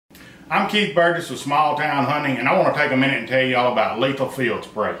I'm Keith Burgess with Small Town Hunting, and I want to take a minute and tell you all about Lethal Field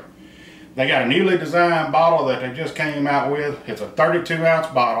Spray. They got a newly designed bottle that they just came out with. It's a 32-ounce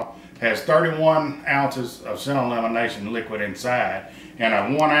bottle, has 31 ounces of scent elimination liquid inside, and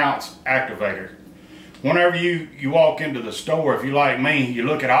a 1-ounce activator. Whenever you walk into the store, if you like me, you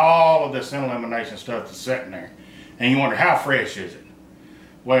look at all of the scent elimination stuff that's sitting there, and you wonder, how fresh is it?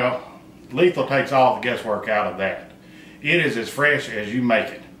 Well, Lethal takes all the guesswork out of that. It is as fresh as you make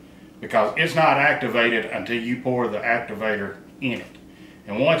it, because it's not activated until you pour the activator in it.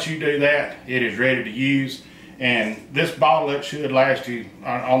 And once you do that, it is ready to use. And this bottle, it should last you,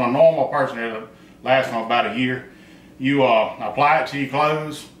 on a normal person, it'll last them about a year. You apply it to your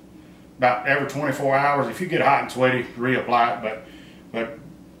clothes about every 24 hours. If you get hot and sweaty, reapply it. But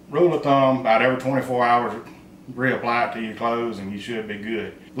rule of thumb, about every 24 hours, reapply it to your clothes and you should be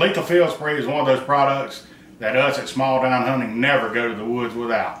good. Lethal Field Spray is one of those products that us at Small Town Hunting never go to the woods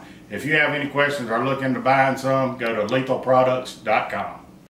without. If you have any questions or looking to buying some, go to lethalproducts.com.